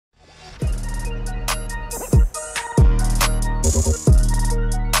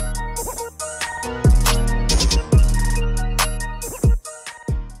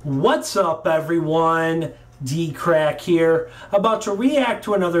What's up, everyone? DKRACK here, about to react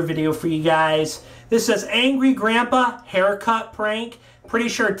to another video for you guys. This says Angry Grandpa Haircut Prank. Pretty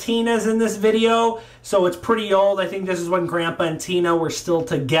sure Tina's in this video, so it's pretty old. I think this is when Grandpa and Tina were still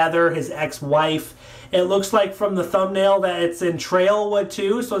together, his ex-wife. It looks like from the thumbnail that it's in Trailwood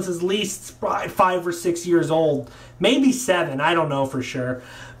too, so it's at least 5 or 6 years old. Maybe 7, I don't know for sure.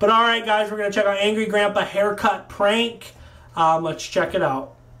 But alright guys, we're going to check out Angry Grandpa Haircut Prank. Let's check it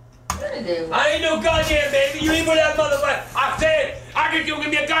out. I ain't no goddamn baby. You ain't for that motherfucker. I said, I get you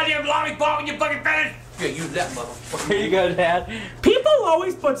give me a goddamn lollipop when you fucking finish. Yeah, use that motherfucker. Here you go, Dad. People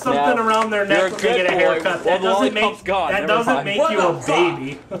always put something around their neck when they get a haircut. That doesn't make you a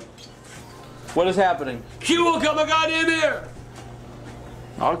baby. What is happening? She won't cut my goddamn hair.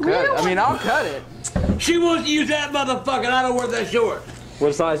 I'll cut it. I mean, I'll cut it. She wants to use that motherfucker. I don't wear that short.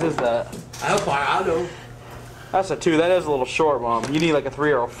 What size is that? I know. That's a 2. That is a little short, Mom. You need like a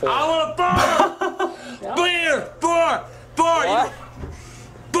 3 or a 4. I want a 4. Clear. 4. What?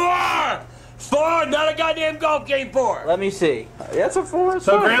 4. Not a goddamn golf game 4. Let me see. That's a 4.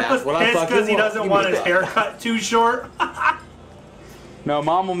 So Grandpa's pissed because he doesn't want his haircut too short. No,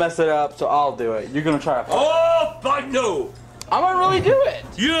 Mom will mess it up, so I'll do it. You're gonna try to. Oh, fuck no. I'm gonna really do it.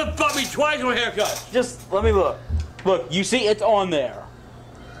 You done fucked me twice with a haircut. Just let me look. Look, you see, it's on there.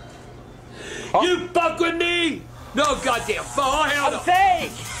 Oh. You fuck with me? No goddamn phone. Oh, hell no. I'm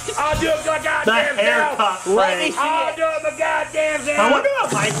saying. I'll do it my goddamn The haircut self. Let me see I'll do it my goddamn self. I wonder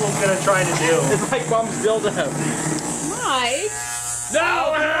what Michael's gonna try to do. It's like Mom's building him. Mike?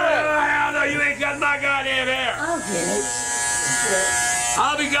 No, hell no, you ain't got my goddamn hair. I'll get it.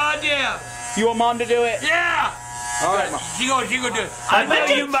 I'll be goddamn. You want Mom to do it? Yeah. All right, Mom. She gonna do it. I bet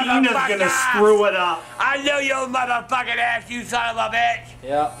you Tina's gonna screw it up. I know you motherfucking ass, you son of a bitch.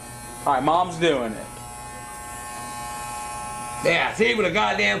 Yeah. All right, Mom's doing it. Yeah, see, with a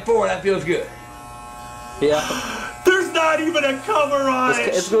goddamn 4, that feels good. Yeah. There's not even a cover on it.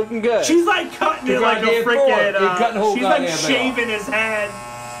 It's looking good. She's like cutting it like a freaking. She's like shaving his head.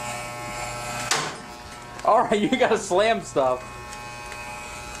 All right, you gotta slam stuff.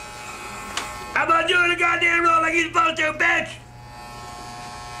 I'm not doing the goddamn roll like you're supposed to, bitch.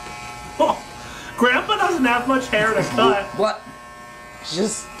 Oh, Grandpa doesn't have much hair to cut. What?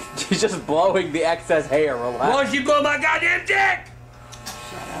 She's just blowing the excess hair. Relax. Why don't you blow my goddamn dick?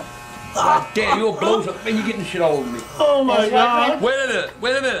 Shut up. God damn, you'll blow something and you're getting shit all over me. Oh my God. Wait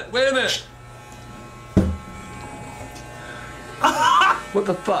a minute. What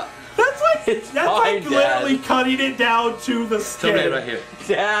the fuck? That's like literally cutting it down to the skin. Somebody right here.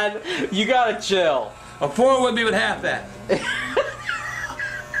 Dad, you gotta chill. A 4 wouldn't be even half that.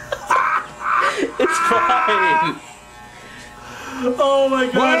 It's fine. Oh my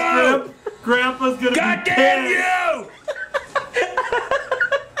gosh, Grandpa's gonna God be damn pissed.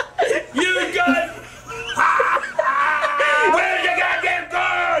 you! You got. Where's your goddamn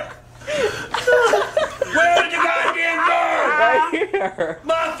guard? Where's your goddamn guard? Right here.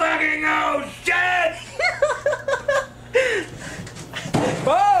 My fucking old shit!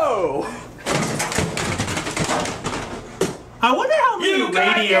 Whoa! I wonder how many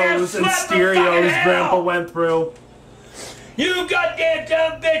radios and stereos Grandpa went through. You goddamn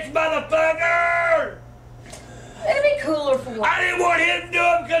dumb bitch motherfucker! It'd be cooler for one. I didn't want him to do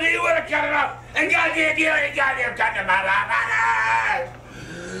it because he would have cut it off. And goddamn you ain't goddamn cut the motherfucker!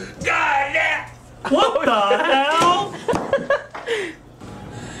 Goddamn! What the hell?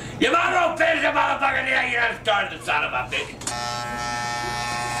 You might as well finish the motherfucker now you done started the son of a bitch.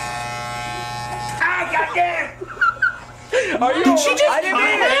 Oh goddamn! Are you? Did she just I didn't cut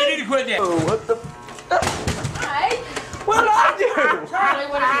mean You need to quit that. it. What the? Mike? What did I do? Charlie,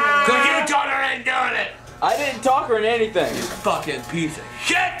 what are Cause you told her ain't doing it. I didn't talk her into anything. You fucking piece of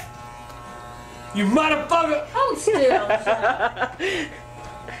shit! You motherfucker! Hold still. Shut up.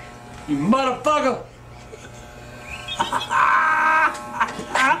 You motherfucker!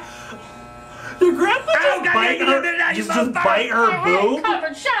 Did Grandpa just bite her boob?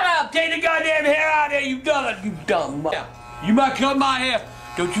 Covered. Shut up. Take the goddamn hair out of there, you dumb mother. You might cut my hair.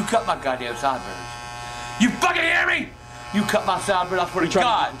 Don't you cut my goddamn sideburns. You fucking hear me? You cut my sideburns, I swear to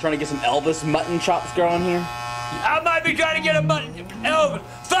God. I'm trying to get some Elvis mutton chops growing here. I might be trying to get a button. Elvis,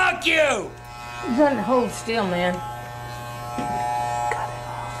 fuck you! You better hold still, man.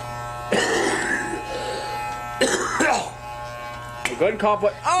 Go ahead and cough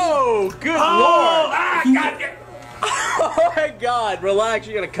what? Oh, good lord! Ah, goddamn! Oh my God! Relax,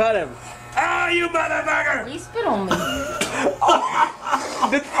 you're gonna cut him. Oh, you motherfucker! He spit on me.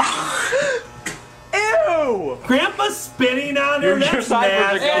 Ew! Grandpa's spitting on her. Your That's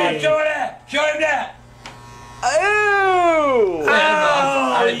sideburns are nasty. Show her that! Show him that! Ew!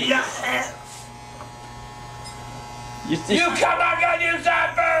 Oh, yeah. You cut my goddamn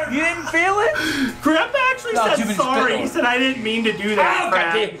sideburn! You didn't feel it? Grandpa actually No, said too many sorry. spit He on. said, I didn't mean to do that. Oh,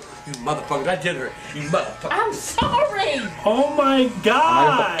 crap. goddamn! You motherfuckers, I did her. You motherfucker. I'm sorry. Oh my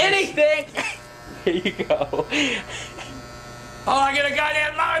god. Anything! Here you go. Oh, I get a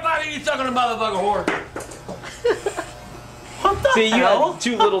goddamn lollipop and you suck on a motherfucker whore. What the See, you hell? have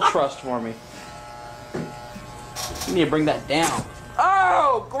too little trust for me. You need to bring that down.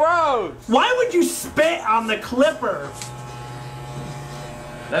 Oh, gross! Why would you spit on the clipper?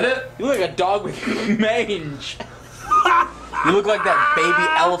 That it? You look like a dog with mange. You look like that baby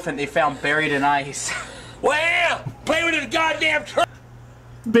elephant they found buried in ice. Well, play with this goddamn truck.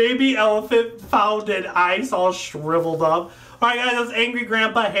 Baby elephant found in ice all shriveled up. Alright guys, that was Angry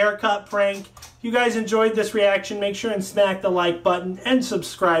Grandpa haircut prank. If you guys enjoyed this reaction, make sure and smack the like button and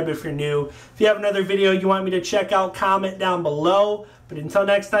subscribe if you're new. If you have another video you want me to check out, comment down below. But until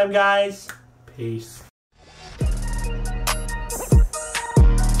next time guys, peace.